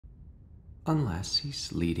Unless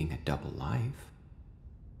he's leading a double life.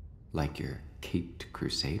 Like your caped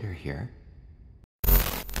crusader here.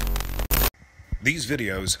 These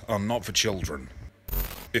videos are not for children.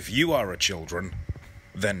 If you are a children,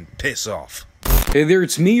 then piss off. Hey there,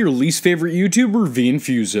 it's me, your least favorite YouTuber,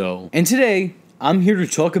 Infuso. And today, I'm here to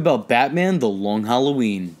talk about Batman: The Long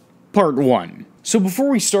Halloween, Part 1. So before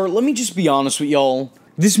we start, let me just be honest with y'all.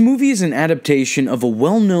 This movie is an adaptation of a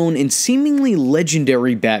well-known and seemingly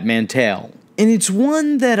legendary Batman tale. And it's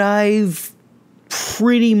one that I've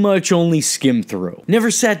pretty much only skimmed through.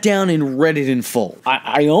 Never sat down and read it in full.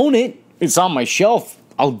 I own it. It's on my shelf.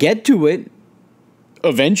 I'll get to it.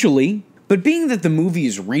 Eventually. But being that the movie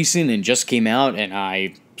is recent and just came out and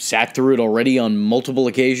I sat through it already on multiple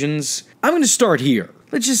occasions, I'm gonna start here.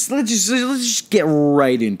 Let's just get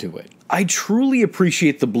right into it. I truly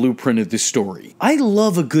appreciate the blueprint of this story. I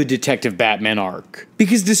love a good Detective Batman arc,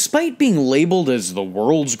 because despite being labeled as the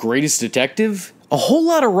world's greatest detective, a whole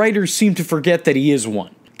lot of writers seem to forget that he is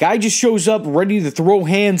one. Guy just shows up ready to throw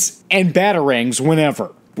hands and batarangs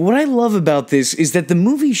whenever. But what I love about this is that the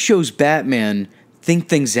movie shows Batman think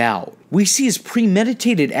things out. We see his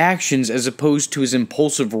premeditated actions as opposed to his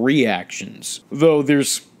impulsive reactions, though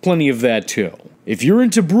there's plenty of that too. If you're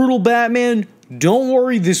into brutal Batman, don't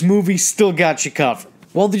worry, this movie still got you covered.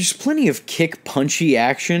 While there's plenty of kick-punchy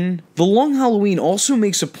action, The Long Halloween also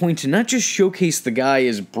makes a point to not just showcase the guy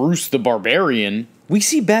as Bruce the Barbarian. We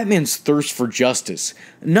see Batman's thirst for justice,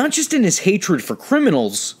 not just in his hatred for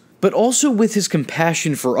criminals, but also with his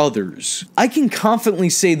compassion for others. I can confidently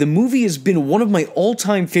say the movie has been one of my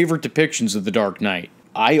all-time favorite depictions of the Dark Knight.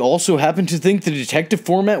 I also happen to think the detective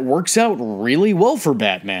format works out really well for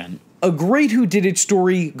Batman. A great whodunit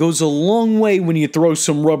story goes a long way when you throw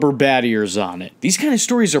some rubber bat ears on it. These kind of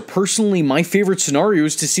stories are personally my favorite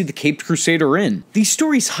scenarios to see the Caped Crusader in. These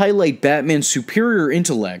stories highlight Batman's superior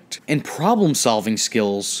intellect and problem-solving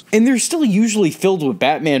skills, and they're still usually filled with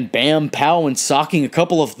Batman bam, pow, and socking a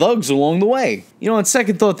couple of thugs along the way. You know, on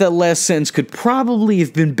second thought, that last sentence could probably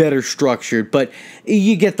have been better structured, but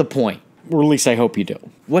you get the point. Or at least I hope you do.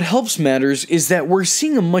 What helps matters is that we're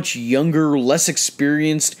seeing a much younger, less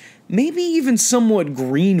experienced, maybe even somewhat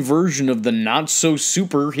green version of the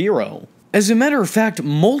not-so-superhero. As a matter of fact,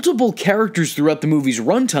 multiple characters throughout the movie's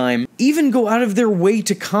runtime even go out of their way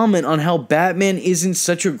to comment on how Batman isn't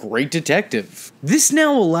such a great detective. This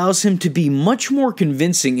now allows him to be much more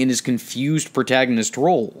convincing in his confused protagonist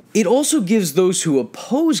role. It also gives those who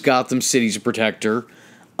oppose Gotham City's protector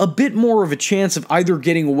a bit more of a chance of either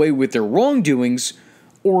getting away with their wrongdoings,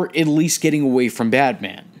 or at least getting away from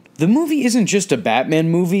Batman. The movie isn't just a Batman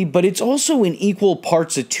movie, but it's also in equal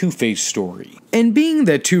parts a Two-Face story. And being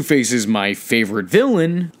that Two-Face is my favorite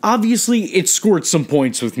villain, obviously it scored some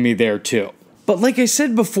points with me there too. But like I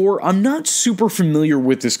said before, I'm not super familiar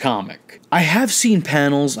with this comic. I have seen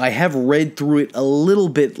panels, I have read through it a little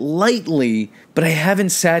bit lightly, but I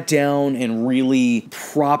haven't sat down and really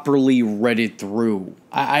properly read it through.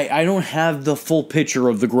 I don't have the full picture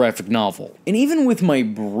of the graphic novel. And even with my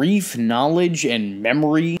brief knowledge and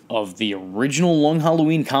memory of the original Long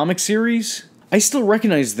Halloween comic series, I still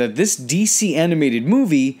recognize that this DC animated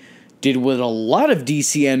movie did what a lot of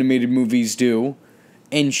DC animated movies do,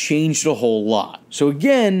 and changed a whole lot. So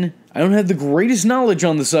again, I don't have the greatest knowledge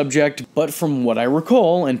on the subject, but from what I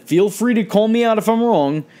recall, and feel free to call me out if I'm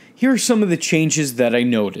wrong, here are some of the changes that I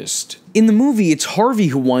noticed. In the movie, it's Harvey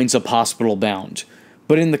who winds up hospital-bound,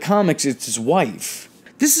 but in the comics, it's his wife.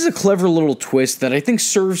 This is a clever little twist that I think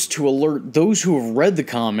serves to alert those who have read the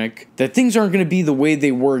comic that things aren't going to be the way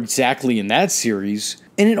they were exactly in that series,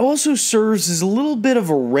 and it also serves as a little bit of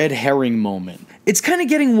a red herring moment. It's kind of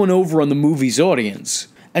getting one over on the movie's audience,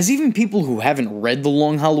 as even people who haven't read The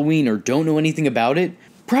Long Halloween or don't know anything about it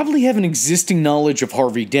probably have an existing knowledge of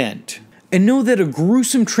Harvey Dent, and know that a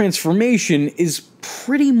gruesome transformation is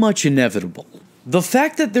pretty much inevitable. The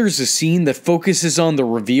fact that there's a scene that focuses on the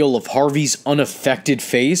reveal of Harvey's unaffected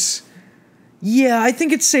face, yeah, I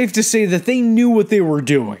think it's safe to say that they knew what they were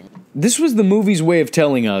doing. This was the movie's way of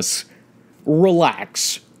telling us,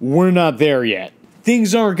 relax, we're not there yet.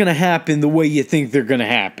 Things aren't gonna happen the way you think they're gonna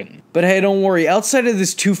happen. But hey, don't worry, outside of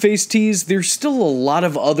this Two-Face tease, there's still a lot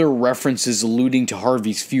of other references alluding to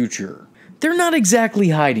Harvey's future. They're not exactly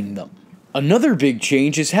hiding them. Another big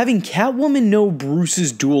change is having Catwoman know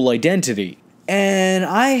Bruce's dual identity. And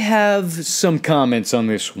I have some comments on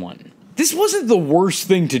this one. This wasn't the worst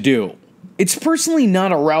thing to do. It's personally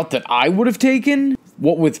not a route that I would have taken,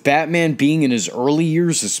 what with Batman being in his early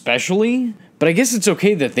years especially, but I guess it's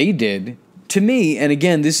okay that they did. To me, and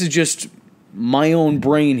again, this is just my own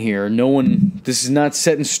brain here, this is not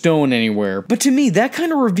set in stone anywhere, but to me, that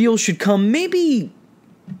kind of reveal should come maybe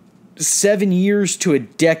 7 years to a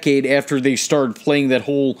decade after they started playing that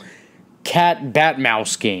whole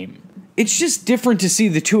cat-bat-mouse game. It's just different to see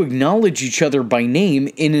the two acknowledge each other by name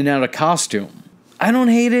in and out of costume. I don't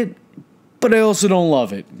hate it, but I also don't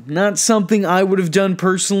love it. Not something I would have done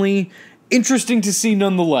personally. Interesting to see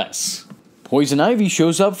nonetheless. Poison Ivy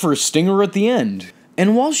shows up for a stinger at the end.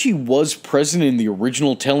 And while she was present in the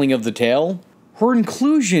original telling of the tale, her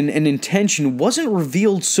inclusion and intention wasn't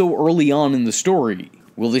revealed so early on in the story.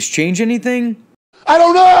 Will this change anything? I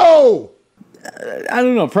don't know! I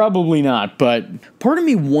don't know, probably not, but part of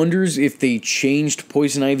me wonders if they changed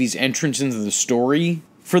Poison Ivy's entrance into the story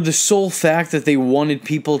for the sole fact that they wanted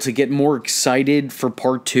people to get more excited for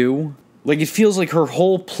part 2. Like, it feels like her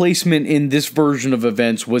whole placement in this version of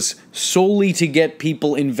events was solely to get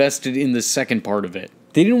people invested in the second part of it.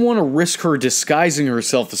 They didn't want to risk her disguising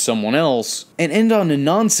herself as someone else and end on a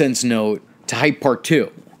nonsense note to hype part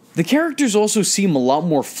 2. The characters also seem a lot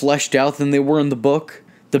more fleshed out than they were in the book.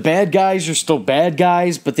 The bad guys are still bad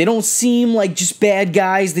guys, but they don't seem like just bad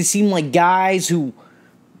guys. They seem like guys who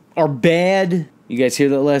are bad. You guys hear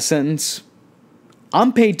that last sentence?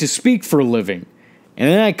 I'm paid to speak for a living, and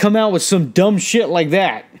then I come out with some dumb shit like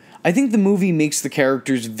that. I think the movie makes the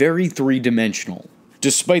characters very three-dimensional,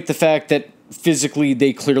 despite the fact that physically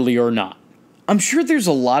they clearly are not. I'm sure there's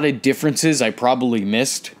a lot of differences I probably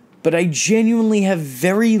missed, but I genuinely have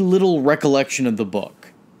very little recollection of the book.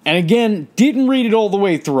 And again, didn't read it all the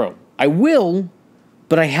way through. I will,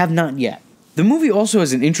 but I have not yet. The movie also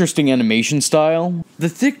has an interesting animation style. The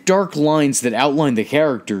thick, dark lines that outline the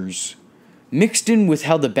characters, mixed in with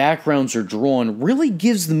how the backgrounds are drawn, really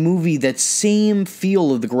gives the movie that same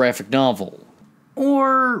feel of the graphic novel.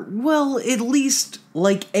 Or, well, at least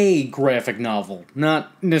like a graphic novel,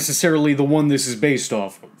 not necessarily the one this is based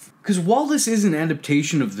off of. Because while this is an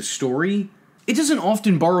adaptation of the story, it doesn't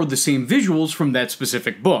often borrow the same visuals from that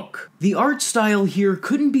specific book. The art style here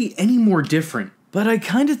couldn't be any more different, but I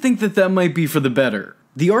kinda think that might be for the better.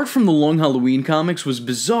 The art from the Long Halloween comics was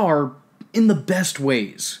bizarre in the best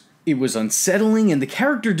ways. It was unsettling, and the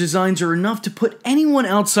character designs are enough to put anyone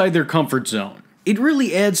outside their comfort zone. It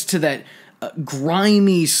really adds to that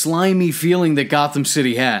grimy, slimy feeling that Gotham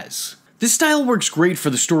City has. This style works great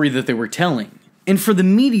for the story that they were telling, and for the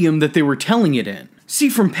medium that they were telling it in. See,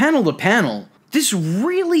 from panel to panel, this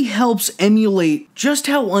really helps emulate just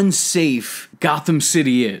how unsafe Gotham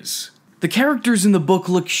City is. The characters in the book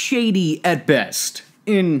look shady at best,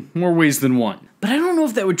 in more ways than one. But I don't know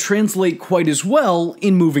if that would translate quite as well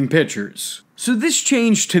in moving pictures. So this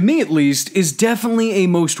change, to me at least, is definitely a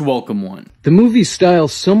most welcome one. The movie's style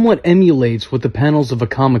somewhat emulates what the panels of a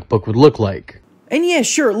comic book would look like. And yeah,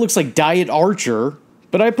 sure, it looks like Diet Archer,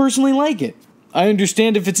 but I personally like it. I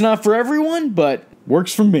understand if it's not for everyone, but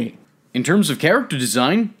works for me. In terms of character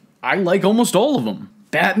design, I like almost all of them.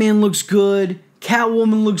 Batman looks good,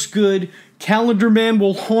 Catwoman looks good, Calendar Man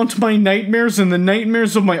will haunt my nightmares and the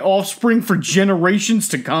nightmares of my offspring for generations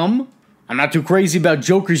to come. I'm not too crazy about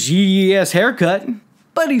Joker's yee-ass haircut,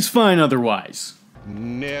 but he's fine otherwise.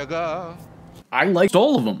 Nigga. I liked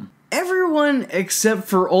all of them. Everyone except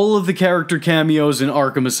for all of the character cameos in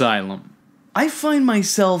Arkham Asylum. I find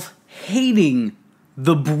myself hating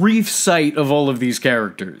the brief sight of all of these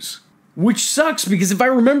characters. Which sucks, because if I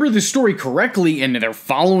remember the story correctly and they're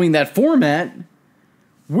following that format,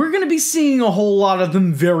 we're gonna be seeing a whole lot of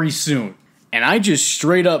them very soon. And I just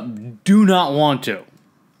straight up do not want to.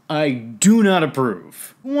 I do not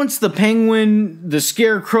approve. Once the Penguin, the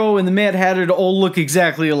Scarecrow, and the Mad Hatter to all look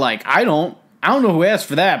exactly alike. I don't know who asked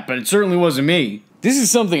for that, but it certainly wasn't me. This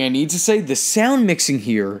is something I need to say. The sound mixing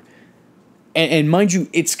here, and mind you,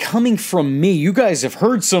 it's coming from me. You guys have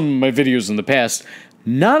heard some of my videos in the past.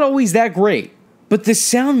 Not always that great. But the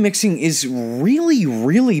sound mixing is really,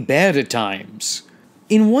 really bad at times.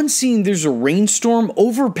 In one scene, there's a rainstorm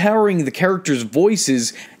overpowering the characters'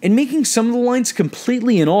 voices and making some of the lines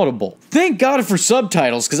completely inaudible. Thank God for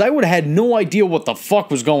subtitles, because I would have had no idea what the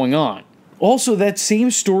fuck was going on. Also, that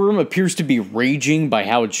same storm appears to be raging by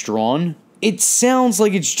how it's drawn. It sounds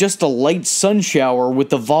like it's just a light sun shower with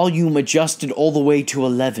the volume adjusted all the way to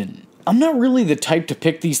 11. I'm not really the type to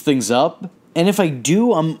pick these things up, and if I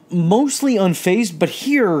do, I'm mostly unfazed, but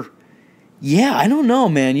here, yeah, I don't know,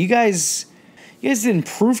 man. You guys didn't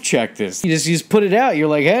proof check this. You just put it out. You're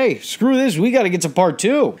like, hey, screw this. We got to get to part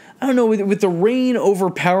 2. I don't know, with the rain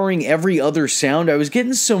overpowering every other sound, I was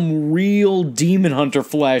getting some real Demon Hunter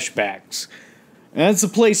flashbacks. And that's a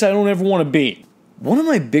place I don't ever want to be. One of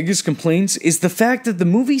my biggest complaints is the fact that the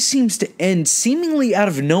movie seems to end seemingly out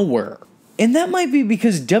of nowhere. And that might be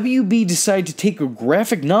because WB decided to take a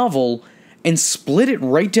graphic novel and split it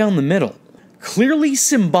right down the middle. clearly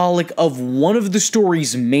symbolic of one of the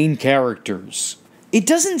story's main characters. It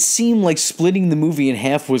doesn't seem like splitting the movie in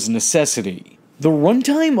half was a necessity. The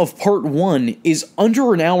runtime of part 1 is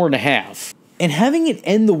under an hour and a half, and having it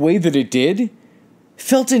end the way that it did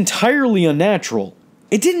felt entirely unnatural.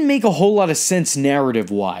 It didn't make a whole lot of sense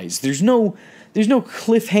narrative-wise. There's no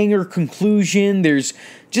cliffhanger conclusion, there's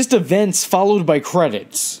just events followed by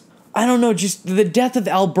credits. I don't know, just the death of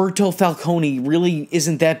Alberto Falcone really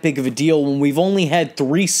isn't that big of a deal when we've only had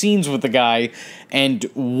 3 scenes with the guy, and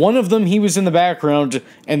one of them he was in the background,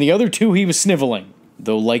 and the other 2 he was sniveling.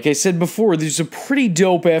 Though, like I said before, there's a pretty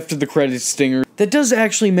dope after the credits stinger that does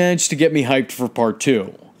actually manage to get me hyped for part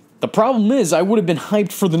 2. The problem is, I would have been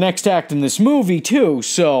hyped for the next act in this movie too,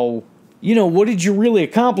 so, you know, what did you really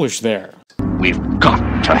accomplish there? We've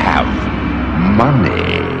got to have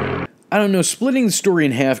money. I don't know, splitting the story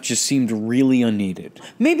in half just seemed really unneeded.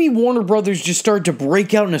 Maybe Warner Brothers just started to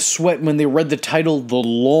break out in a sweat when they read the title The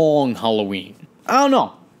Long Halloween. I don't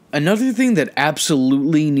know. Another thing that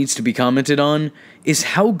absolutely needs to be commented on is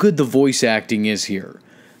how good the voice acting is here.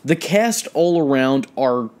 The cast all around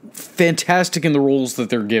are fantastic in the roles that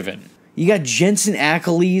they're given. You got Jensen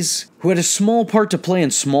Ackles, who had a small part to play in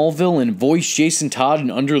Smallville and voiced Jason Todd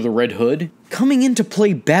in Under the Red Hood, coming in to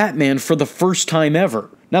play Batman for the first time ever.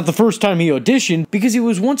 Not the first time he auditioned, because he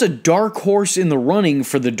was once a dark horse in the running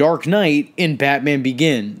for The Dark Knight in Batman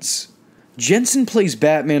Begins. Jensen plays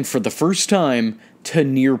Batman for the first time to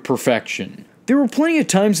near perfection. There were plenty of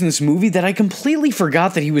times in this movie that I completely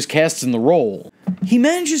forgot that he was cast in the role. He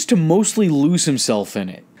manages to mostly lose himself in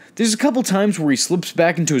it. There's a couple times where he slips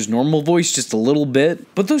back into his normal voice just a little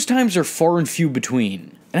bit, but those times are far and few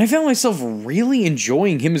between. And I found myself really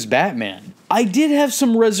enjoying him as Batman. I did have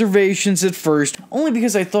some reservations at first, only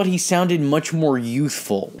because I thought he sounded much more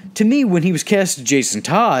youthful. To me, when he was cast as Jason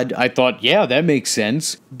Todd, I thought, yeah, that makes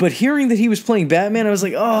sense. But hearing that he was playing Batman, I was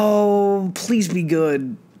like, oh, please be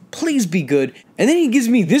good. Please be good. And then he gives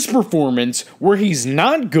me this performance where he's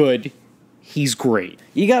not good, he's great.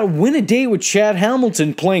 You got Win a Day with Chad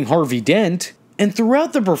Hamilton playing Harvey Dent, and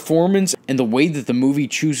throughout the performance and the way that the movie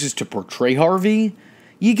chooses to portray Harvey,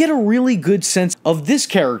 you get a really good sense of this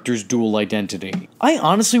character's dual identity. I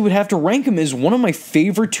honestly would have to rank him as one of my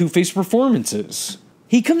favorite Two-Face performances.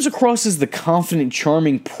 He comes across as the confident,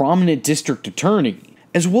 charming, prominent district attorney,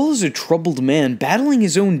 as well as a troubled man battling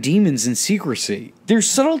his own demons in secrecy. There's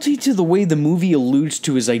subtlety to the way the movie alludes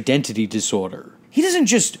to his identity disorder. He doesn't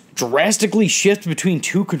just drastically shift between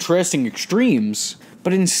 2 contrasting extremes,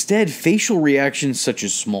 but instead facial reactions such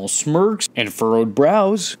as small smirks and furrowed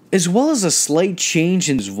brows, as well as a slight change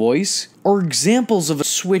in his voice, are examples of a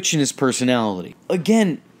switch in his personality.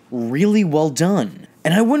 Again, really well done.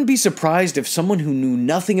 And I wouldn't be surprised if someone who knew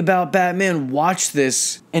nothing about Batman watched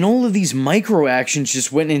this and all of these micro actions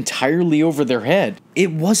just went entirely over their head.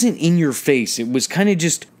 It wasn't in your face, it was kind of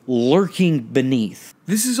just lurking beneath.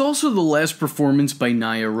 This is also the last performance by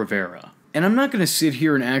Naya Rivera. And I'm not going to sit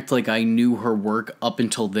here and act like I knew her work up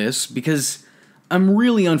until this, because I'm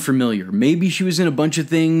really unfamiliar. Maybe she was in a bunch of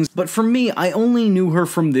things, but for me, I only knew her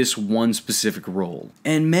from this one specific role.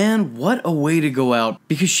 And man, what a way to go out,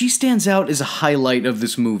 because she stands out as a highlight of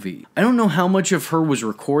this movie. I don't know how much of her was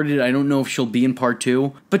recorded, I don't know if she'll be in part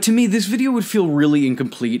 2, but to me, this video would feel really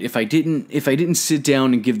incomplete if I didn't sit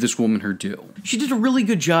down and give this woman her due. She did a really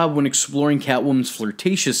good job when exploring Catwoman's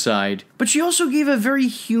flirtatious side, but she also gave a very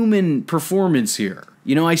human performance here.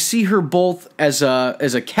 You know, I see her both as a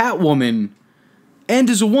Catwoman and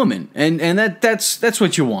as a woman, and that's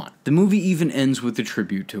what you want. The movie even ends with a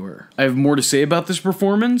tribute to her. I have more to say about this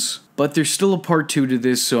performance, but there's still a part 2 to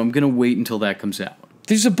this, so I'm gonna wait until that comes out.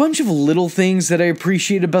 There's a bunch of little things that I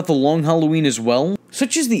appreciate about The Long Halloween as well,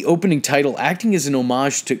 such as the opening title acting as an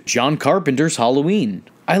homage to John Carpenter's Halloween.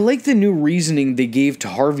 I like the new reasoning they gave to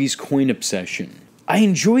Harvey's coin obsession. I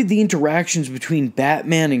enjoyed the interactions between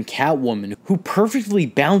Batman and Catwoman, who perfectly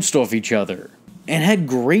bounced off each other, and had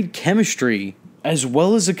great chemistry, as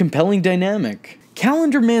well as a compelling dynamic.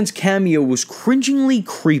 Calendar Man's cameo was cringingly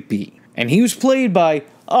creepy, and he was played by,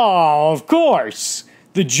 oh, of course,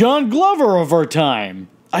 the John Glover of our time.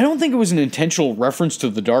 I don't think it was an intentional reference to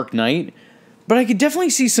The Dark Knight, but I could definitely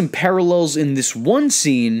see some parallels in this one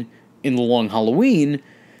scene in The Long Halloween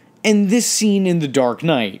and this scene in The Dark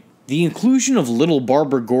Knight. The inclusion of little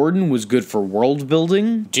Barbara Gordon was good for world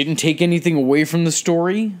building, didn't take anything away from the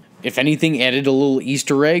story. If anything, added a little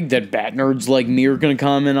Easter egg that bat nerds like me are gonna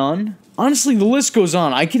comment on. Honestly, the list goes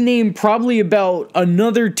on. I can name probably about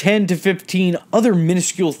another 10 to 15 other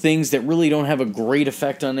minuscule things that really don't have a great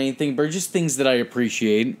effect on anything, but are just things that I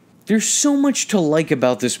appreciate. There's so much to like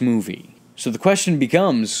about this movie. So the question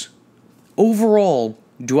becomes, overall,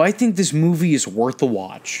 do I think this movie is worth a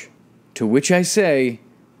watch? To which I say,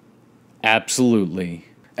 absolutely.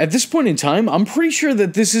 At this point in time, I'm pretty sure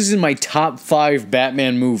that this is in my top 5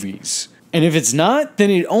 Batman movies. And if it's not, then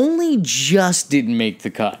it only just didn't make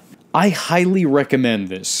the cut. I highly recommend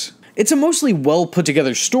this. It's a mostly well put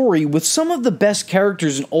together story with some of the best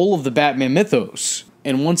characters in all of the Batman mythos.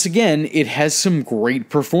 And once again, it has some great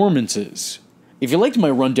performances. If you liked my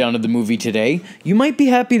rundown of the movie today, you might be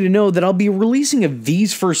happy to know that I'll be releasing a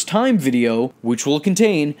V's First Time video, which will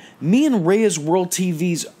contain me and Reyes World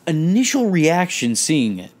TV's initial reaction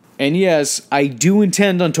seeing it. And yes, I do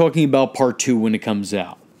intend on talking about part 2 when it comes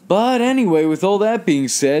out. But anyway, with all that being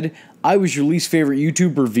said, I was your least favorite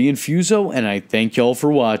YouTuber, V Infuso, and I thank y'all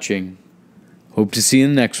for watching. Hope to see you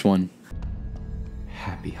in the next one.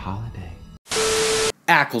 Happy holiday.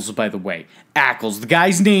 Ackles, by the way. Ackles. The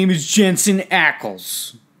guy's name is Jensen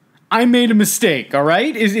Ackles. I made a mistake,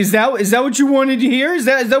 alright? Is that what you wanted to hear? Is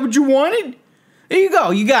that what you wanted? There you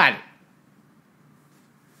go, you got it.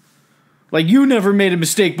 Like, you never made a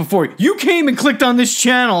mistake before. You came and clicked on this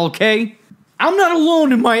channel, okay? I'm not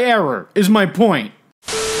alone in my error, is my point.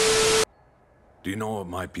 Do you know what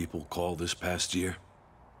my people call this past year?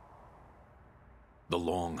 The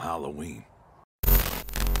Long Halloween.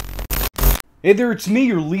 Hey there, it's me,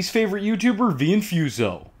 your least favorite YouTuber, V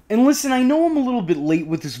Infuso. And listen, I know I'm a little bit late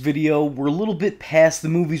with this video, we're a little bit past the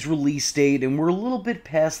movie's release date, and we're a little bit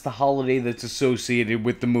past the holiday that's associated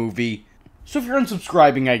with the movie. So if you're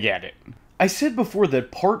unsubscribing, I get it. I said before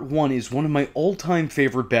that Part 1 is one of my all-time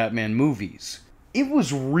favorite Batman movies. It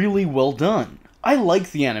was really well done. I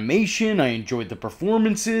liked the animation, I enjoyed the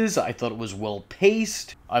performances, I thought it was well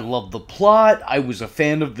paced, I loved the plot, I was a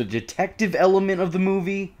fan of the detective element of the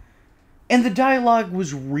movie, and the dialogue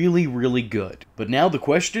was really, really good. But now the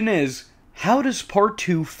question is, how does Part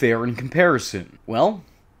 2 fare in comparison? Well,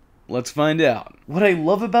 let's find out. What I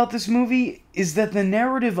love about this movie is that the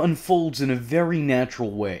narrative unfolds in a very natural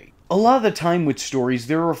way. A lot of the time with stories,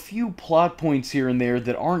 there are a few plot points here and there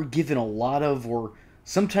that aren't given a lot of, or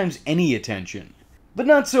sometimes any attention. But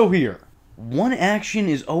not so here. One action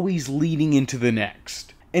is always leading into the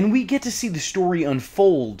next, and we get to see the story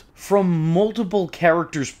unfold from multiple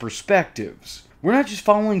characters' perspectives. We're not just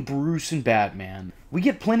following Bruce and Batman. We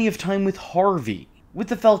get plenty of time with Harvey, with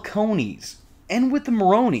the Falcones, and with the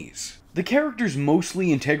Maronis. The characters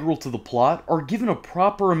mostly integral to the plot are given a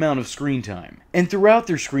proper amount of screen time, and throughout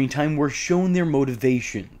their screen time we're shown their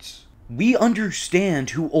motivations. We understand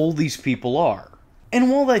who all these people are. And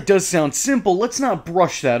while that does sound simple, let's not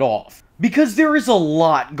brush that off, because there is a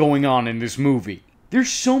lot going on in this movie. There's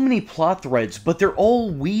so many plot threads, but they're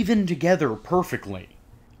all weaving together perfectly.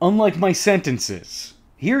 Unlike my sentences.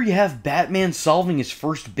 Here you have Batman solving his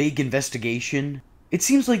first big investigation. It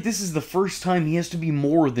seems like this is the first time he has to be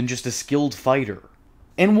more than just a skilled fighter.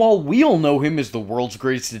 And while we all know him as the world's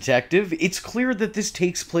greatest detective, it's clear that this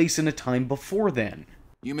takes place in a time before then.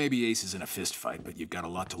 You may be aces in a fist fight, but you've got a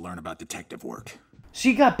lot to learn about detective work. So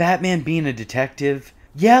you got Batman being a detective,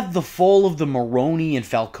 you have the fall of the Maroni and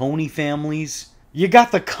Falcone families, you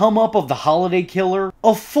got the come-up of the Holiday Killer,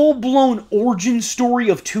 a full-blown origin story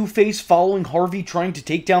of Two-Face following Harvey trying to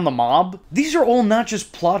take down the mob. These are all not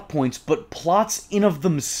just plot points, but plots in of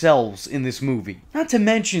themselves in this movie. Not to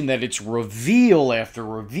mention that it's reveal after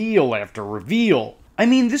reveal after reveal. I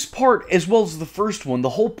mean, this part, as well as the first one, the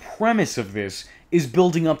whole premise of this is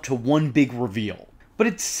building up to one big reveal. But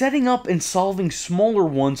it's setting up and solving smaller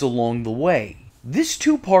ones along the way. This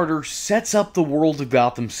two-parter sets up the world of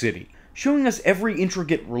Gotham City, showing us every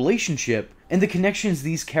intricate relationship and the connections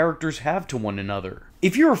these characters have to one another.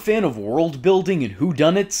 If you're a fan of world building and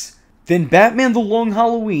whodunits, then Batman the Long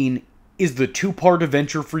Halloween is the two-part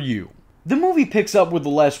adventure for you. The movie picks up where the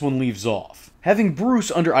last one leaves off, having Bruce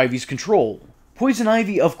under Ivy's control. Poison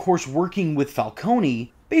Ivy, of course, working with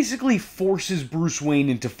Falcone, basically forces Bruce Wayne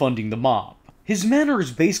into funding the mob. His manor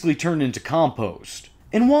is basically turned into compost,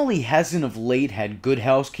 and while he hasn't of late had good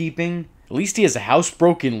housekeeping, at least he has a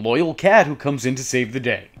housebroken, loyal cat who comes in to save the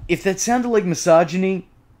day. If that sounded like misogyny,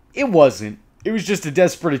 it wasn't. It was just a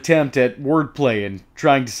desperate attempt at wordplay and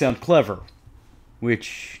trying to sound clever.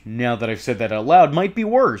 Which, now that I've said that out loud, might be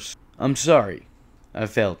worse. I'm sorry. I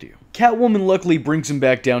failed you. Catwoman luckily brings him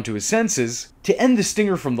back down to his senses to end the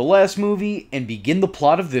stinger from the last movie and begin the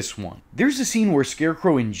plot of this one. There's a scene where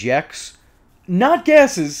Scarecrow injects, not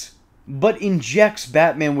gases, but injects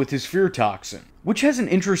Batman with his fear toxin, which has an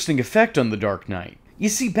interesting effect on the Dark Knight. You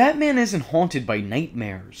see, Batman isn't haunted by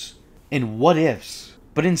nightmares and what-ifs,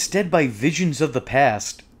 but instead by visions of the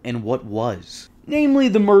past and what was. Namely,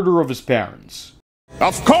 the murder of his parents.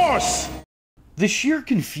 Of course! The sheer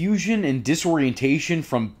confusion and disorientation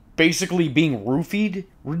from basically being roofied,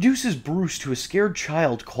 reduces Bruce to a scared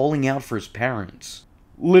child calling out for his parents.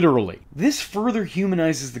 Literally. This further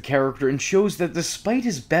humanizes the character and shows that despite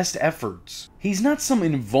his best efforts, he's not some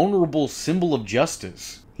invulnerable symbol of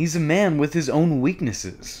justice. He's a man with his own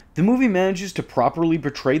weaknesses. The movie manages to properly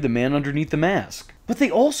portray the man underneath the mask, but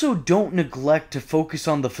they also don't neglect to focus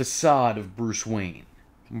on the facade of Bruce Wayne.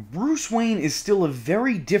 Bruce Wayne is still a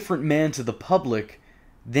very different man to the public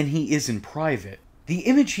than he is in private. The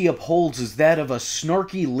image he upholds is that of a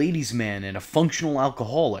snarky ladies' man and a functional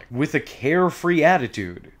alcoholic with a carefree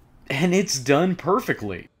attitude. And it's done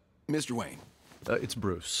perfectly. Mr. Wayne. It's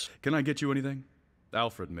Bruce. Can I get you anything?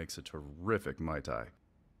 Alfred makes a terrific Mai Tai.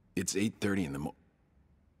 It's 8:30 in the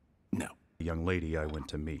No. The young lady I went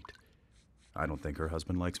to meet. I don't think her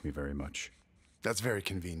husband likes me very much. That's very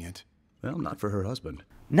convenient. Well, not for her husband.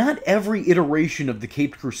 Not every iteration of the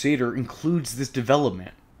Caped Crusader includes this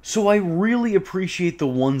development, so I really appreciate the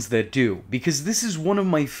ones that do, because this is one of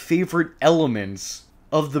my favorite elements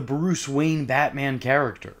of the Bruce Wayne Batman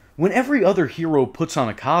character. When every other hero puts on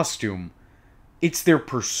a costume, it's their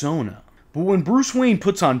persona. But when Bruce Wayne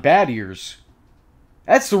puts on bat ears,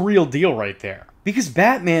 that's the real deal right there. Because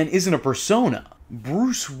Batman isn't a persona.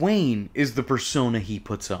 Bruce Wayne is the persona he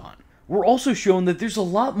puts on. We're also shown that there's a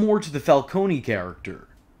lot more to the Falcone character.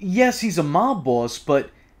 Yes, he's a mob boss, but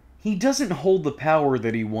he doesn't hold the power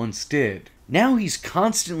that he once did. Now he's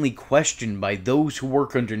constantly questioned by those who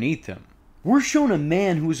work underneath him. We're shown a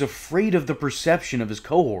man who is afraid of the perception of his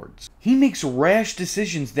cohorts. He makes rash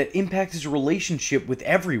decisions that impact his relationship with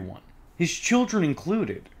everyone, his children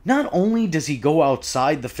included. Not only does he go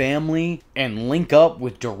outside the family and link up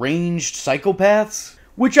with deranged psychopaths,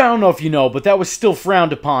 which I don't know if you know, but that was still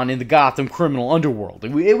frowned upon in the Gotham criminal underworld.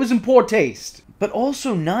 It was in poor taste. But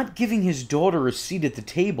also not giving his daughter a seat at the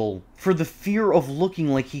table for the fear of looking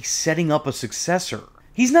like he's setting up a successor.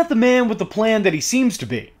 He's not the man with the plan that he seems to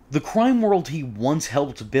be. The crime world he once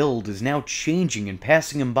helped build is now changing and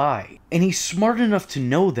passing him by. And he's smart enough to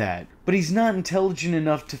know that, but he's not intelligent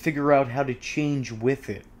enough to figure out how to change with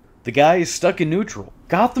it. The guy is stuck in neutral.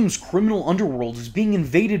 Gotham's criminal underworld is being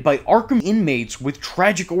invaded by Arkham inmates with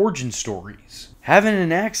tragic origin stories. Having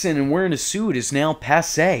an accent and wearing a suit is now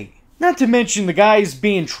passé. Not to mention the guy is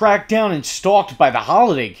being tracked down and stalked by the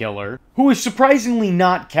Holiday Killer, who is surprisingly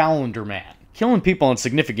not Calendar Man. Killing people on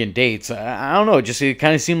significant dates, I don't know, it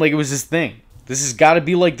kind of seemed like it was his thing. This has got to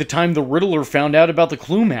be like the time the Riddler found out about the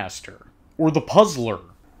Clue Master, or the Puzzler.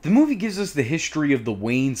 The movie gives us the history of the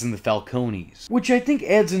Waynes and the Falcones, which I think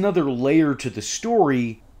adds another layer to the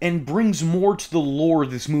story and brings more to the lore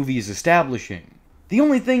this movie is establishing. The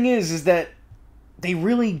only thing is that they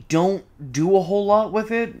really don't do a whole lot with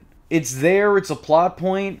it. It's there, it's a plot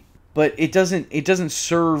point, but it doesn't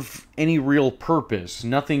serve any real purpose.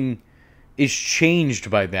 Nothing is changed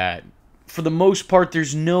by that. For the most part,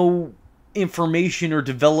 there's no information or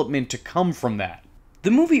development to come from that.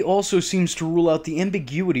 The movie also seems to rule out the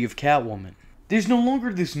ambiguity of Catwoman. There's no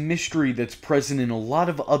longer this mystery that's present in a lot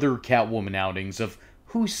of other Catwoman outings of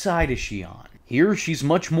whose side is she on. Here, she's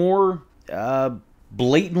much more,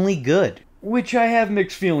 blatantly good, which I have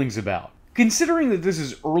mixed feelings about. Considering that this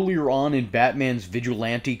is earlier on in Batman's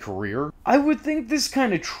vigilante career, I would think this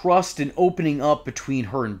kind of trust and opening up between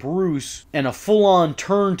her and Bruce, and a full-on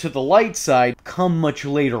turn to the light side, come much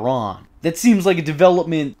later on. That seems like a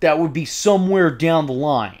development that would be somewhere down the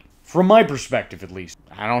line. From my perspective, at least.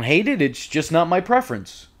 I don't hate it, it's just not my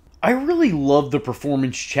preference. I really love the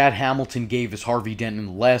performance Chad Hamilton gave as Harvey Dent in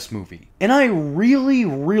the last movie. And I really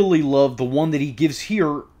love the one that he gives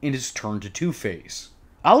here in his turn to Two-Face.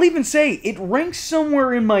 I'll even say, it ranks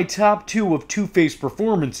somewhere in my top 2 of Two-Face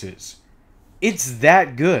performances. It's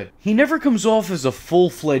that good. He never comes off as a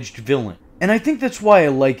full-fledged villain, and I think that's why I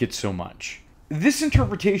like it so much. This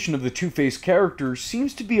interpretation of the Two-Face character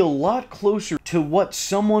seems to be a lot closer to what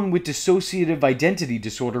someone with dissociative identity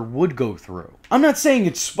disorder would go through. I'm not saying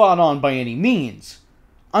it's spot on by any means.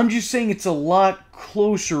 I'm just saying it's a lot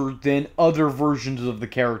closer than other versions of the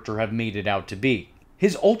character have made it out to be.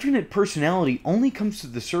 His alternate personality only comes to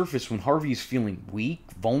the surface when Harvey is feeling weak,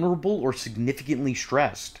 vulnerable, or significantly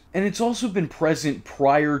stressed. And it's also been present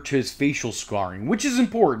prior to his facial scarring, which is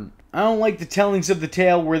important. I don't like the tellings of the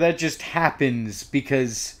tale where that just happens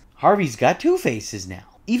because Harvey's got two faces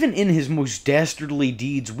now. Even in his most dastardly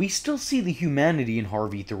deeds, we still see the humanity in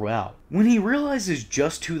Harvey throughout. When he realizes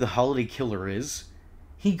just who the Holiday Killer is,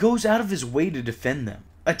 he goes out of his way to defend them,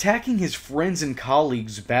 attacking his friends and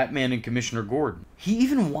colleagues, Batman and Commissioner Gordon. He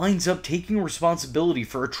even winds up taking responsibility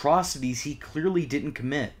for atrocities he clearly didn't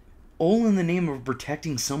commit, all in the name of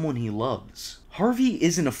protecting someone he loves. Harvey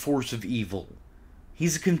isn't a force of evil.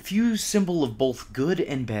 He's a confused symbol of both good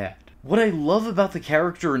and bad. What I love about the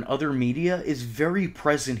character in other media is very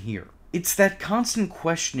present here. It's that constant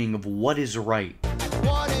questioning of what is right.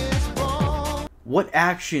 What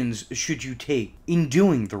actions should you take in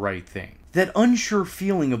doing the right thing? That unsure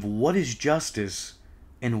feeling of what is justice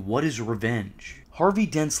and what is revenge. Harvey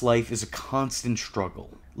Dent's life is a constant struggle,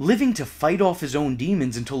 living to fight off his own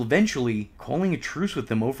demons until eventually calling a truce with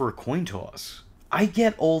them over a coin toss. I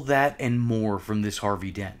get all that and more from this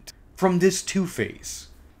Harvey Dent, from this Two-Face.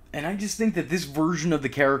 And I just think that this version of the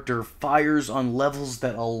character fires on levels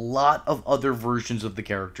that a lot of other versions of the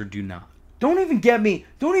character do not. Don't even get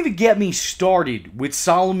me started with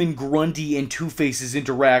Solomon Grundy and Two-Face's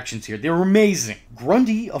interactions here. They're amazing.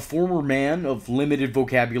 Grundy, a former man of limited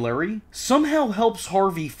vocabulary, somehow helps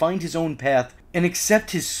Harvey find his own path and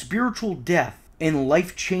accept his spiritual death and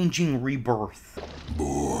life-changing rebirth.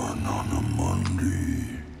 Born on a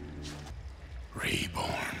Monday.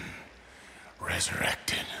 Reborn.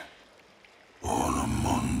 Resurrected. On a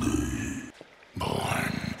Monday.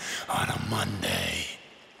 Born on a Monday.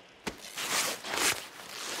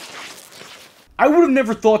 I would have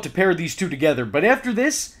never thought to pair these two together, but after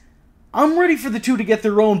this, I'm ready for the two to get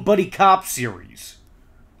their own buddy cop series.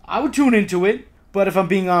 I would tune into it, but if I'm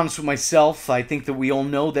being honest with myself, I think that we all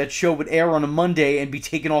know that show would air on a Monday and be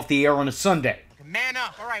taken off the air on a Sunday. Man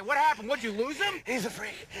up. All right, what happened? What'd you lose him? He's a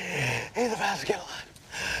freak. He's the fastest kid alive.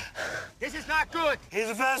 This is not good. He's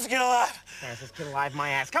the fastest kid alive. Fastest kid alive, my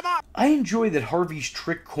ass. Come on. I enjoy that Harvey's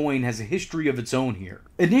trick coin has a history of its own here.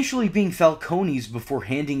 Initially being Falcone's before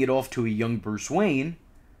handing it off to a young Bruce Wayne,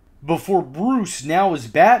 before Bruce, now as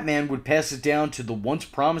Batman, would pass it down to the once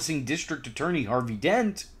promising district attorney Harvey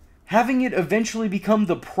Dent, having it eventually become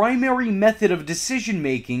the primary method of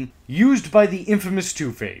decision-making used by the infamous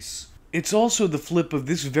Two-Face. It's also the flip of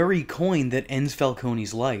this very coin that ends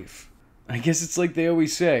Falcone's life. I guess it's like they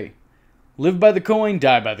always say, live by the coin,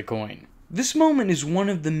 die by the coin. This moment is one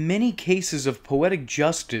of the many cases of poetic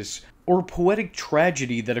justice or poetic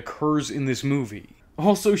tragedy that occurs in this movie.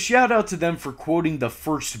 Also, shout out to them for quoting the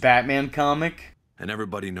first Batman comic. And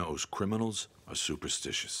everybody knows criminals are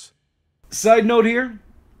superstitious. Side note here,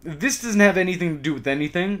 this doesn't have anything to do with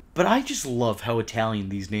anything, but I just love how Italian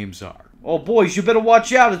these names are. Oh boys, you better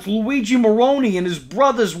watch out, it's Luigi Moroni and his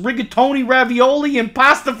brothers Rigatoni Ravioli and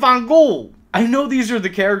Pasta Fangool. I know these are the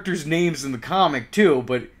characters' names in the comic too,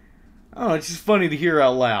 but I don't know, it's just funny to hear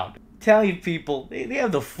out loud. Italian people, they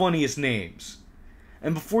have the funniest names.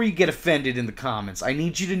 And before you get offended in the comments, I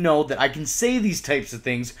need you to know that I can say these types of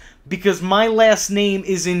things because my last name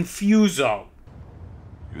is Infuso.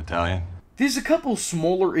 You Italian? There's a couple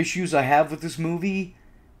smaller issues I have with this movie,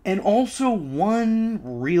 and also one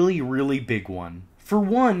really big one. For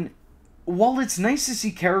one, while it's nice to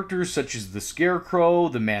see characters such as the Scarecrow,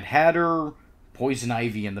 the Mad Hatter, Poison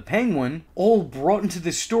Ivy, and the Penguin all brought into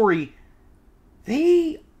this story,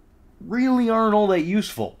 they really aren't all that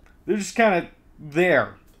useful. They're just kind of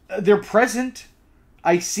there. They're present.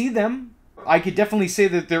 I see them. I could definitely say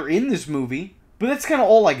that they're in this movie, but that's kind of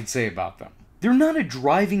all I could say about them. They're not a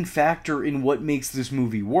driving factor in what makes this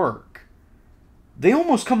movie work. They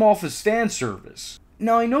almost come off as fan service.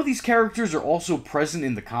 Now, I know these characters are also present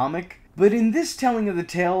in the comic, but in this telling of the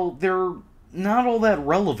tale, they're not all that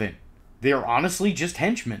relevant. They're honestly just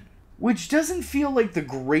henchmen, which doesn't feel like the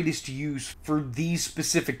greatest use for these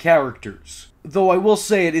specific characters. Though I will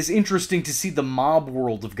say it is interesting to see the mob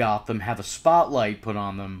world of Gotham have a spotlight put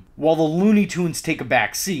on them, while the Looney Tunes take a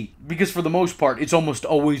back seat, because for the most part, it's almost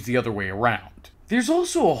always the other way around. There's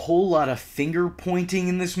also a whole lot of finger-pointing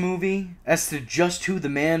in this movie as to just who the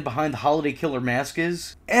man behind the Holiday Killer mask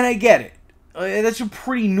is, and I get it. That's a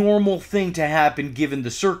pretty normal thing to happen given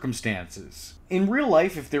the circumstances. In real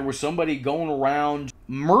life, if there was somebody going around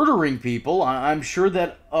murdering people, I'm sure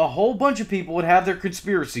that a whole bunch of people would have their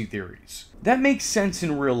conspiracy theories. That makes sense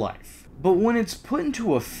in real life. But when it's put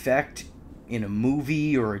into effect in a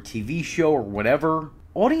movie or a TV show or whatever,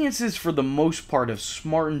 audiences for the most part have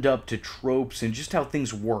smartened up to tropes and just how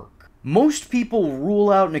things work. Most people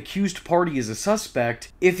rule out an accused party as a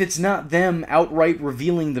suspect if it's not them outright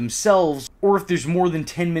revealing themselves or if there's more than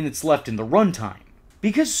 10 minutes left in the runtime.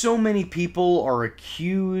 Because so many people are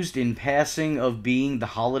accused in passing of being the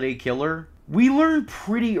Holiday Killer, we learn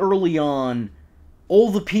pretty early on all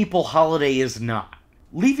the people Holiday is not,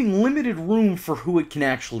 leaving limited room for who it can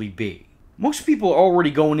actually be. Most people are already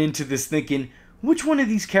going into this thinking, which one of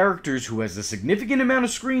these characters who has a significant amount of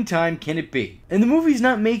screen time can it be? And the movie's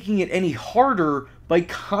not making it any harder by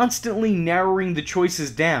constantly narrowing the choices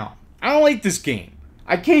down. I don't like this game.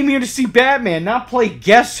 I came here to see Batman, not play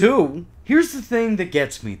Guess Who. Here's the thing that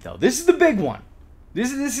gets me, though. This is the big one.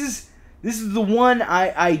 This This is the one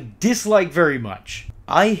I dislike very much.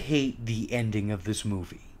 I hate the ending of this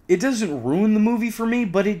movie. It doesn't ruin the movie for me,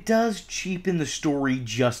 but it does cheapen the story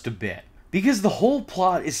just a bit. Because the whole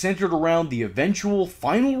plot is centered around the eventual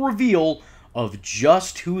final reveal of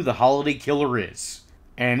just who the holiday killer is.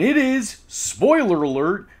 And it is, spoiler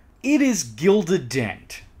alert, it is Gilda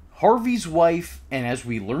Dent, Harvey's wife, and as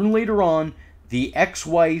we learn later on, the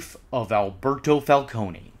ex-wife of Alberto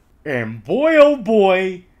Falcone. And boy oh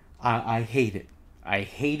boy, I hate it. I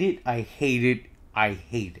hate it, I hate it, I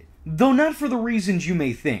hate it. Though not for the reasons you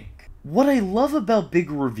may think. What I love about big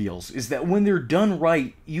reveals is that when they're done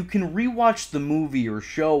right, you can rewatch the movie or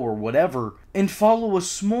show or whatever and follow a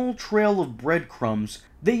small trail of breadcrumbs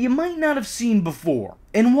that you might not have seen before.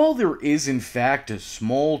 And while there is in fact a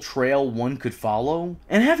small trail one could follow,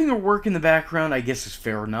 and having her work in the background I guess is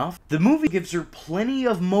fair enough, the movie gives her plenty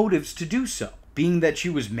of motives to do so, being that she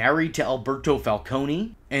was married to Alberto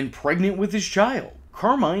Falcone and pregnant with his child.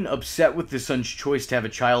 Carmine, upset with the son's choice to have a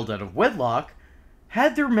child out of wedlock,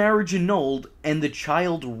 had their marriage annulled and the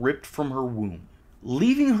child ripped from her womb,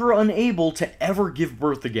 leaving her unable to ever give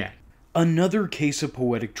birth again. Another case of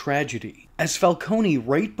poetic tragedy, as Falcone,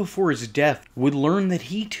 right before his death, would learn that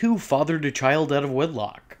he too fathered a child out of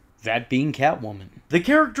wedlock, that being Catwoman. The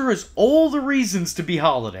character has all the reasons to be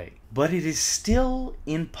Holiday, but it is still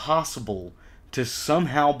impossible to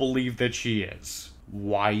somehow believe that she is.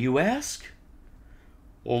 Why, you ask?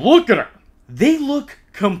 Well, look at her! They look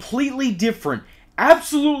completely different.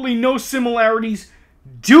 Absolutely no similarities.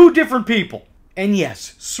 Two different people. And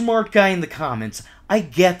yes, smart guy in the comments, I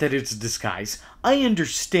get that it's a disguise. I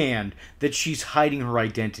understand that she's hiding her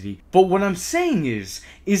identity. But what I'm saying is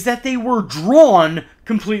that they were drawn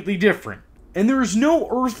completely different. And there is no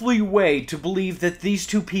earthly way to believe that these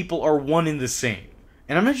two people are one and the same.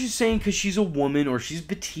 And I'm not just saying because she's a woman or she's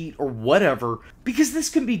petite or whatever, because this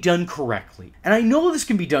can be done correctly. And I know this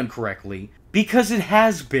can be done correctly because it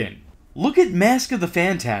has been. Look at Mask of the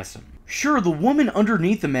Phantasm. Sure, the woman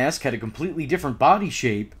underneath the mask had a completely different body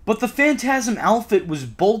shape, but the Phantasm outfit was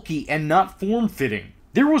bulky and not form-fitting.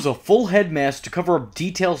 There was a full head mask to cover up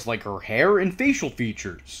details like her hair and facial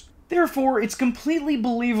features. Therefore, it's completely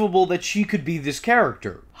believable that she could be this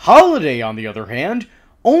character. Holiday, on the other hand,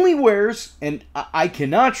 only wears, and I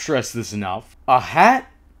cannot stress this enough, a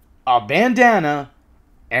hat, a bandana,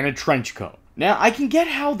 and a trench coat. Now, I can get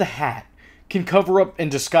how the hat can cover up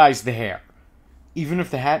and disguise the hair, even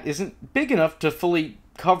if the hat isn't big enough to fully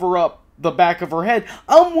cover up the back of her head.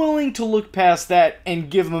 I'm willing to look past that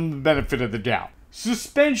and give them the benefit of the doubt.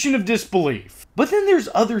 Suspension of disbelief. But then there's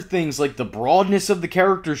other things like the broadness of the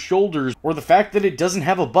character's shoulders or the fact that it doesn't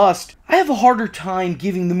have a bust. I have a harder time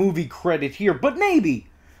giving the movie credit here, but maybe,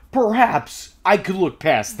 perhaps, I could look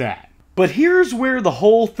past that. But here's where the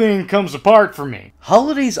whole thing comes apart for me.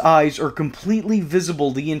 Holiday's eyes are completely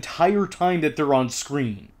visible the entire time that they're on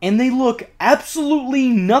screen. And they look absolutely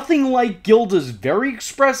nothing like Gilda's very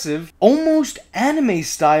expressive, almost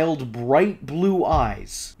anime-styled bright blue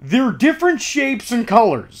eyes. They're different shapes and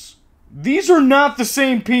colors. These are not the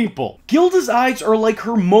same people. Gilda's eyes are like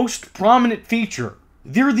her most prominent feature.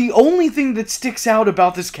 They're the only thing that sticks out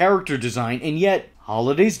about this character design, and yet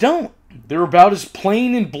Holiday's don't. They're about as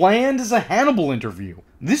plain and bland as a Hannibal interview.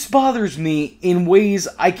 This bothers me in ways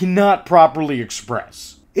I cannot properly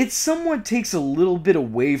express. It somewhat takes a little bit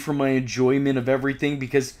away from my enjoyment of everything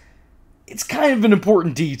because it's kind of an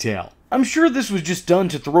important detail. I'm sure this was just done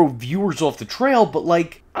to throw viewers off the trail, but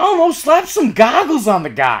like, I don't know, slap some goggles on the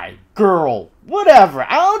guy, girl, whatever.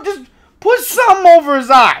 I'll just put something over his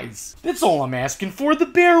eyes. That's all I'm asking for, the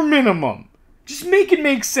bare minimum. Just make it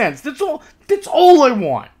make sense. That's all I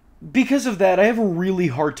want. Because of that, I have a really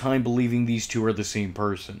hard time believing these two are the same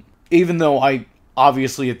person. Even though I,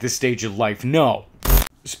 obviously at this stage of life, know.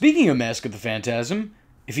 Speaking of Mask of the Phantasm,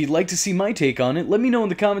 if you'd like to see my take on it, let me know in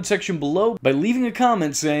the comment section below by leaving a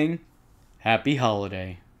comment saying, Happy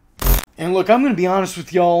Holiday. And look, I'm gonna be honest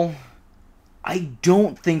with y'all, I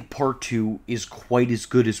don't think Part 2 is quite as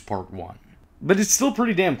good as Part 1. But it's still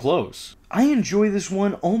pretty damn close. I enjoy this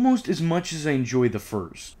one almost as much as I enjoy the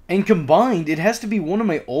first. And combined, it has to be one of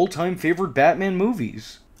my all-time favorite Batman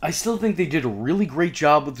movies. I still think they did a really great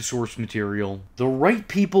job with the source material. The right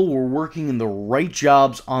people were working in the right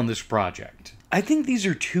jobs on this project. I think these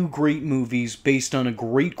are two great movies based on a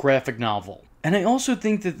great graphic novel. And I also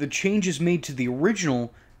think that the changes made to the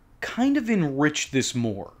original kind of enriched this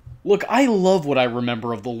more. Look, I love what I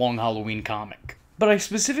remember of the Long Halloween comic. But I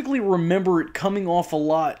specifically remember it coming off a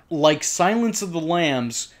lot like Silence of the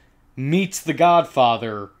Lambs meets The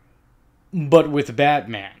Godfather, but with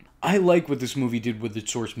Batman. I like what this movie did with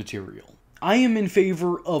its source material. I am in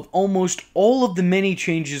favor of almost all of the many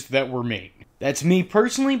changes that were made. That's me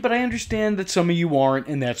personally, but I understand that some of you aren't,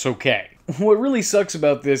 and that's okay. What really sucks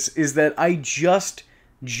about this is that I just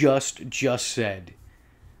said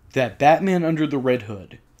that Batman Under the Red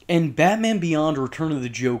Hood and Batman Beyond Return of the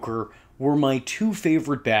Joker were my two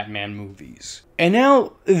favorite Batman movies. And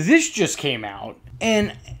now this just came out,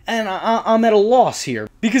 and I'm at a loss here.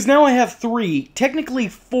 Because now I have 3, technically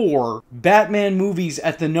 4, Batman movies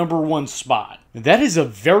at the #1 spot. That is a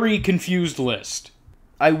very confused list.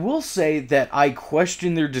 I will say that I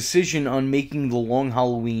question their decision on making The Long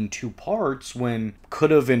Halloween 2 parts when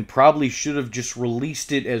could have and probably should have just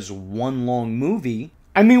released it as one long movie.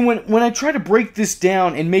 I mean, when I try to break this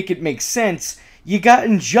down and make it make sense, you got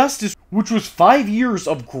Injustice, which was 5 years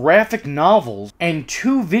of graphic novels and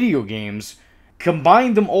 2 video games,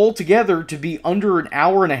 combined them all together to be under an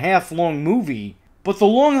hour-and-a-half long movie. But The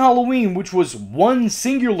Long Halloween, which was one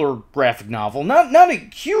singular graphic novel, not a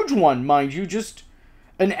huge one, mind you, just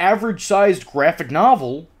an average-sized graphic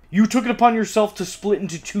novel, you took it upon yourself to split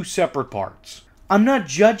into 2 separate parts. I'm not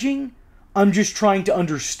judging, I'm just trying to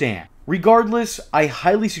understand. Regardless, I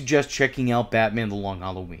highly suggest checking out Batman The Long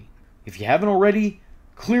Halloween. If you haven't already,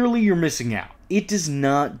 clearly you're missing out. It does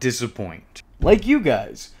not disappoint. Like you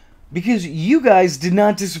guys. Because you guys did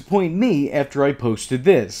not disappoint me after I posted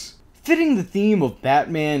this. Fitting the theme of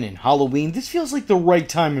Batman and Halloween, this feels like the right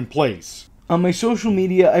time and place. On my social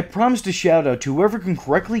media, I promised a shout out to whoever can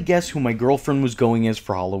correctly guess who my girlfriend was going as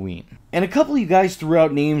for Halloween. And a couple of you guys threw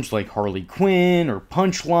out names like Harley Quinn, or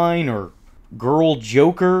Punchline, or Girl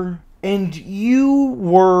Joker. And you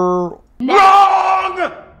were...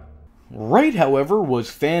 WRONG! Right, however, was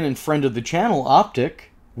fan and friend of the channel,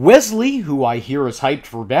 Optic, Wesley, who I hear is hyped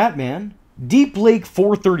for Batman, Deep Lake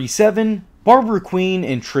 437, Barbara Queen,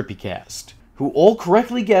 and TrippyCast, who all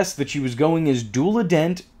correctly guessed that she was going as Dula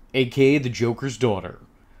Dent, aka the Joker's daughter,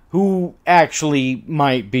 who actually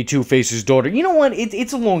might be Two-Face's daughter. You know what?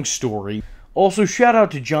 It's a long story. Also, shout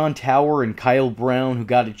out to John Tower and Kyle Brown, who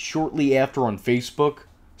got it shortly after on Facebook.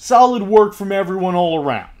 Solid work from everyone all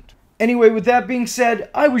around. Anyway, with that being said,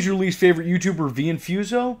 I was your least favorite YouTuber,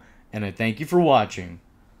 Infuso, and I thank you for watching.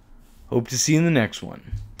 Hope to see you in the next one.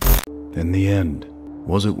 In the end,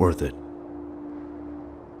 was it worth it?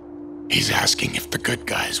 He's asking if the good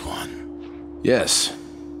guys won. Yes,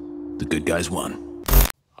 the good guys won.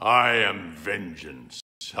 I am vengeance.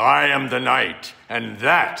 I am the night, and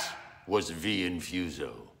that was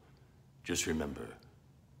Infuso. Just remember,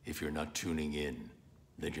 if you're not tuning in,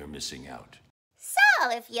 then you're missing out. So,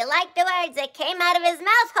 if you like the words that came out of his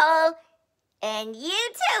mouth hole, and you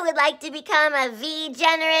too would like to become a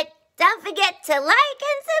V-generate, don't forget to like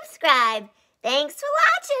and subscribe. Thanks for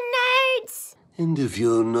watching, nerds! And if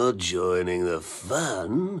you're not joining the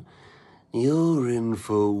fun, you're in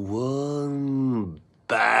for one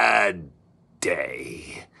bad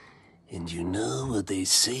day. And you know what they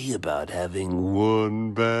say about having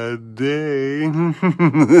one bad day?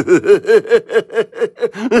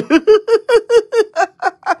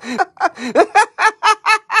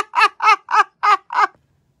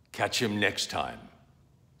 Catch him next time.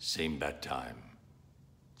 Same bat time.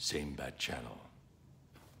 Same bat channel.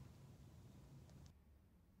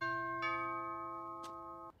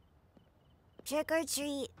 Trick or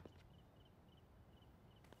treat.